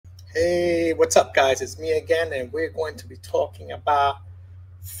Hey, what's up, guys? It's me again, and we're going to be talking about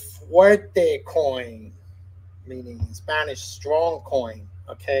FuerteCoin, meaning in Spanish, strong coin.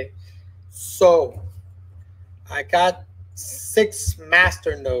 Okay, so I got 6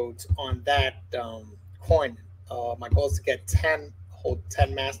 masternodes on that coin. My goal is to get 10, hold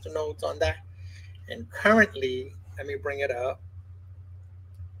 10 masternodes on that. And currently, let me bring it up.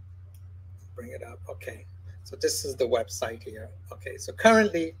 Okay, so this is the website here. Okay, so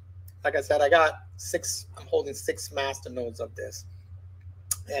currently, like I said, I got six. I'm holding 6 masternodes of this,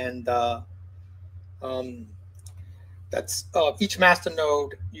 and um, that's each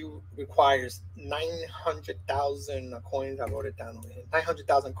masternode you requires 900,000 coins. I wrote it down over here.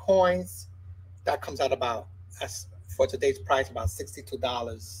 900,000 coins. That comes out about, as for today's price, about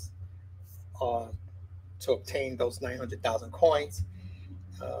 $62 uh, to obtain those 900,000 coins.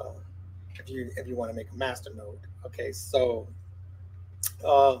 Uh, if you want to make a masternode, okay. So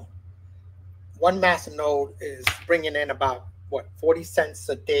uh, one masternode is bringing in about what 40 cents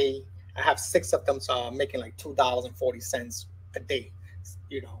a day. I have 6 of them, so I'm making like $2.40 a day.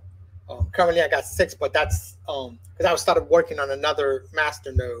 You know, currently I got 6, but that's because I started working on another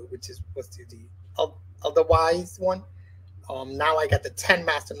masternode, which is what's the otherwise one. Now I got the 10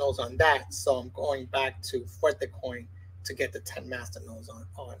 masternodes on that, so I'm going back to FuerteCoin to get the 10 masternodes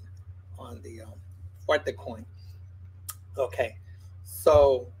on the FuerteCoin. Okay,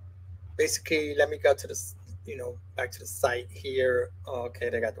 so basically, let me go to this, back to the site here. Okay,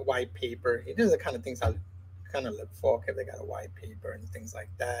 they got the white paper. These are the kind of things I kind of look for. Okay, they got a white paper and things like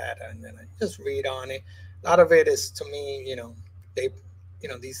that, and then I just read on it. A lot of it is to me, they,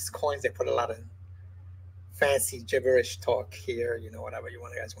 these coins they put a lot of fancy gibberish talk here. Whatever you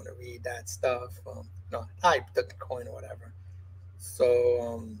want, guys want to read that stuff. No, hype the coin or whatever.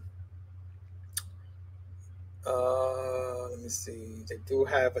 So let me see. They do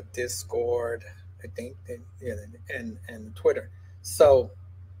have a Discord, I think, yeah, and Twitter. So,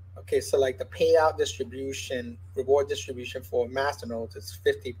 okay, so like the payout distribution, reward distribution for masternodes is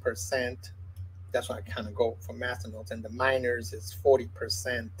 50%. That's why I kind of go for masternodes, and the miners is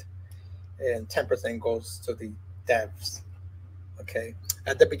 40%, and 10% goes to the devs. Okay.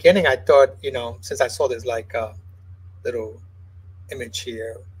 At the beginning, I thought, since I saw this like little image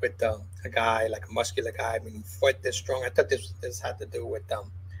here with a guy, like a muscular guy, meaning foot this strong. I thought this had to do with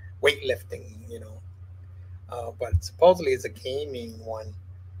weightlifting, but supposedly it's a gaming one.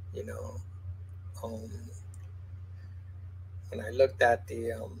 You know, um, when I looked at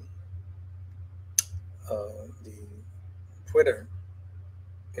the Twitter,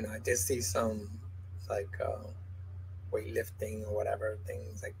 I did see some like weightlifting or whatever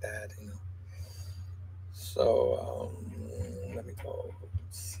things like that. So let me go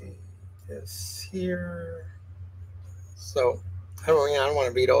see this here. So I don't want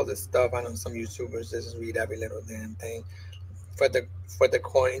to read all this stuff. I know some YouTubers just read every little damn thing. For the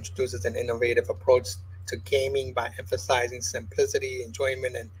coin introduces an innovative approach to gaming by emphasizing simplicity,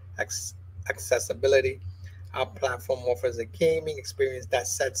 enjoyment, and accessibility. Our platform offers a gaming experience that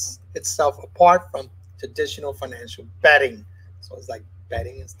sets itself apart from traditional financial betting. So it's like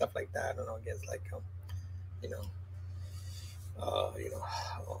betting and stuff like that. I don't know. I guess like you know, uh, you know,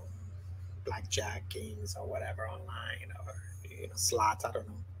 um, blackjack games or whatever online or slots. I don't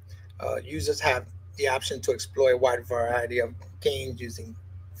know. Users have the option to explore a wide variety of games using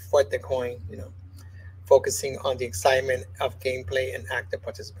FuerteCoin, focusing on the excitement of gameplay and active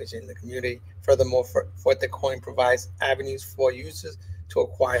participation in the community. Furthermore, FuerteCoin provides avenues for users to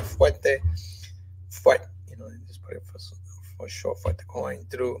acquire Fuerte, just put it for short, FuerteCoin,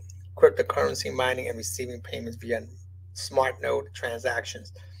 through cryptocurrency mining and receiving payments via smart node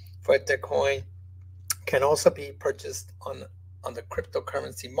transactions. FuerteCoin can also be purchased on the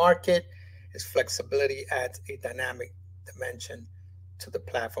cryptocurrency market. Its flexibility adds a dynamic dimension to the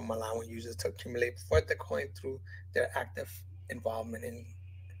platform, allowing users to accumulate further coin through their active involvement in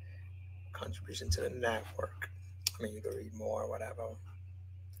contribution to the network. I mean, you can read more, or whatever.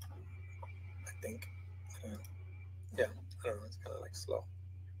 I think, uh, yeah, I don't know. It's kind of like slow,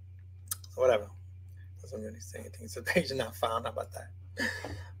 so whatever. Doesn't really say anything. So page not found. How about that?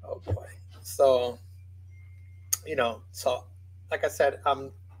 Oh boy. So so like I said,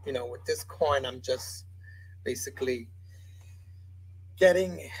 with this coin, I'm just basically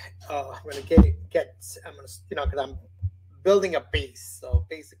getting I'm gonna get I'm gonna because I'm building a base, so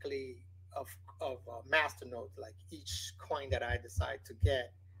basically of masternodes. Like each coin that I decide to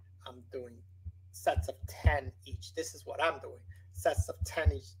get, I'm doing sets of 10 each. This is what I'm doing, sets of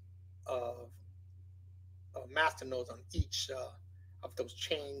 10 each of masternodes on each of those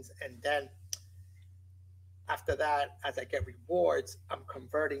chains. And then after that, as I get rewards, I'm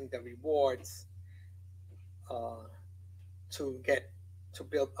converting the rewards to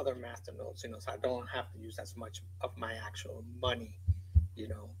build other masternodes, so I don't have to use as much of my actual money, you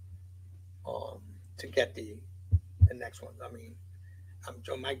know, to get the next ones. I mean,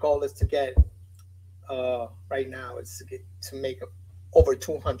 my goal is to get right now is to make over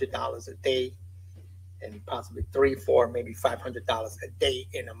 $200 a day, and possibly $300, $400, maybe $500 a day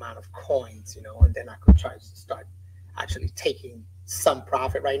in amount of coins, and then I could try to start actually taking some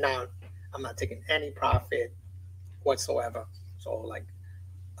profit. Right now, I'm not taking any profit whatsoever. So like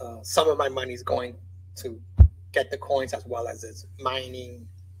some of my money is going to get the coins, as well as it's mining,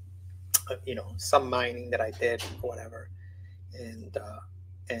 some mining that I did or whatever, and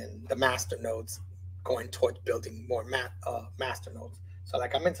the masternodes going towards building more masternodes. So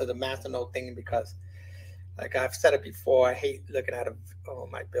like I'm into the masternode thing because, like I've said it before, I hate looking at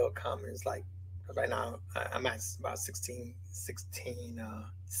my bill comments. Like right now I'm at about 16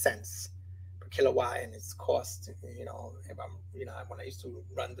 cents per kilowatt, and it's cost, if I'm, when I used to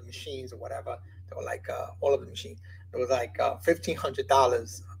run the machines or whatever, they were like all of the machines, it was like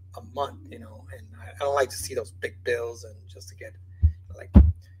 $1,500 a month, and I don't like to see those big bills, and just to get like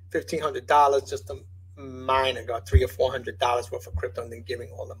 $1,500 just to mine and got $300 or $400 worth of crypto, and then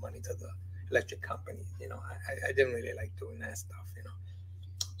giving all the money to the electric company. I didn't really like doing that stuff.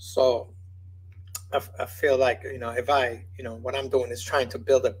 So I feel like, if I, what I'm doing is trying to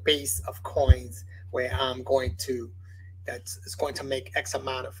build a base of coins where I'm going to, it's going to make X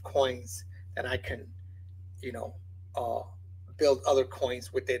amount of coins that I can, build other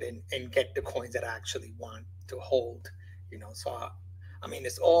coins with it, and get the coins that I actually want to hold, so I mean,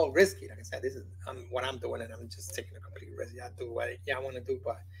 it's all risky. Like I said, this is what I'm doing, and I'm just taking a complete risk. I do what I want to do,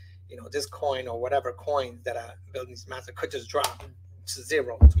 but this coin or whatever coins that I build these master could just drop to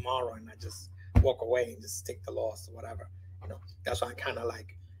zero tomorrow, and I just walk away and just take the loss or whatever. That's why I'm kind of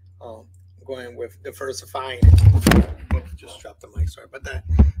like going with diversifying. Just drop the mic, sorry about that.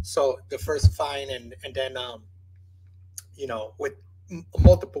 So diversifying, and then with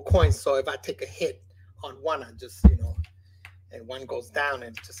multiple coins. So if I take a hit on one, I just and one goes down,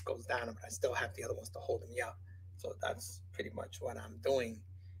 and it just goes down, but I still have the other ones to hold me up. So that's pretty much what I'm doing,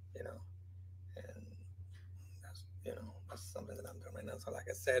 and that's something that I'm doing right now. So like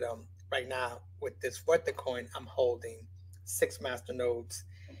I said, right now with this FuerteCoin, I'm holding 6 masternodes,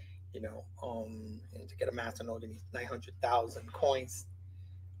 and to get a masternode, you need 900,000 coins.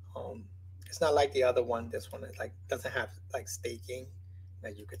 It's not like the other one. This one is like doesn't have like staking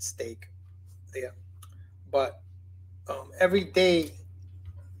that you could stake there, but every day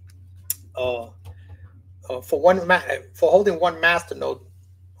for holding one masternode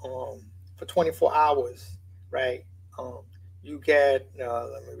for 24 hours, right? You get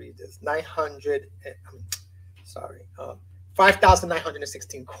let me read this,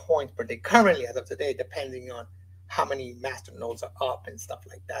 5,916 coins per day currently as of today, depending on how many masternodes are up and stuff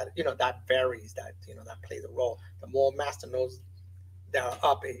like that. That varies. That that plays a role. The more masternodes that are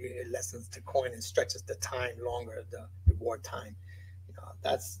up, it lessens the coin and stretches the time longer, the reward time.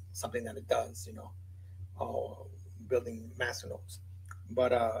 That's something that it does, building masternodes.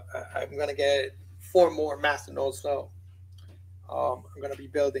 But I'm going to get 4 more masternodes. So I'm going to be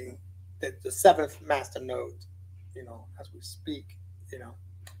building the 7th masternode, as we speak,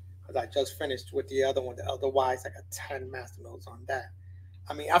 because I just finished with the other one. Otherwise, I got 10 masternodes on that.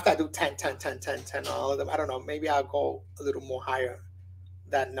 I mean, after I do 10, all of them, I don't know, maybe I'll go a little more higher,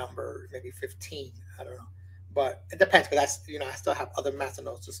 that number, maybe 15, I don't know, but it depends, because I still have other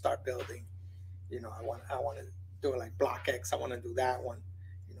masternodes to start building. I want to do like Block X. I want to do that one.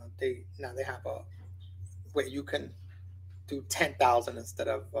 They have a where you can do 10,000 instead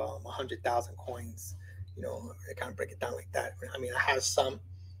of 100,000 coins. They kind of break it down like that. I mean, I have some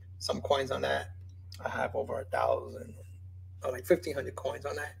coins on that. I have over 1,000 or like 1,500 coins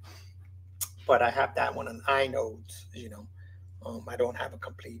on that, but I have that one on iNodes. I don't have a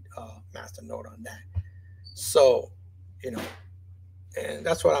complete masternode on that. So, and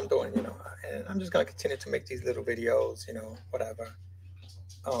that's what I'm doing, and I'm just going to continue to make these little videos, whatever.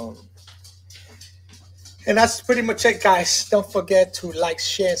 And that's pretty much it, guys. Don't forget to like,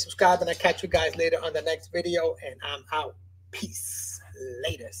 share, and subscribe, and I'll catch you guys later on the next video, and I'm out. Peace.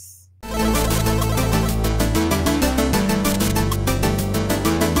 Latest.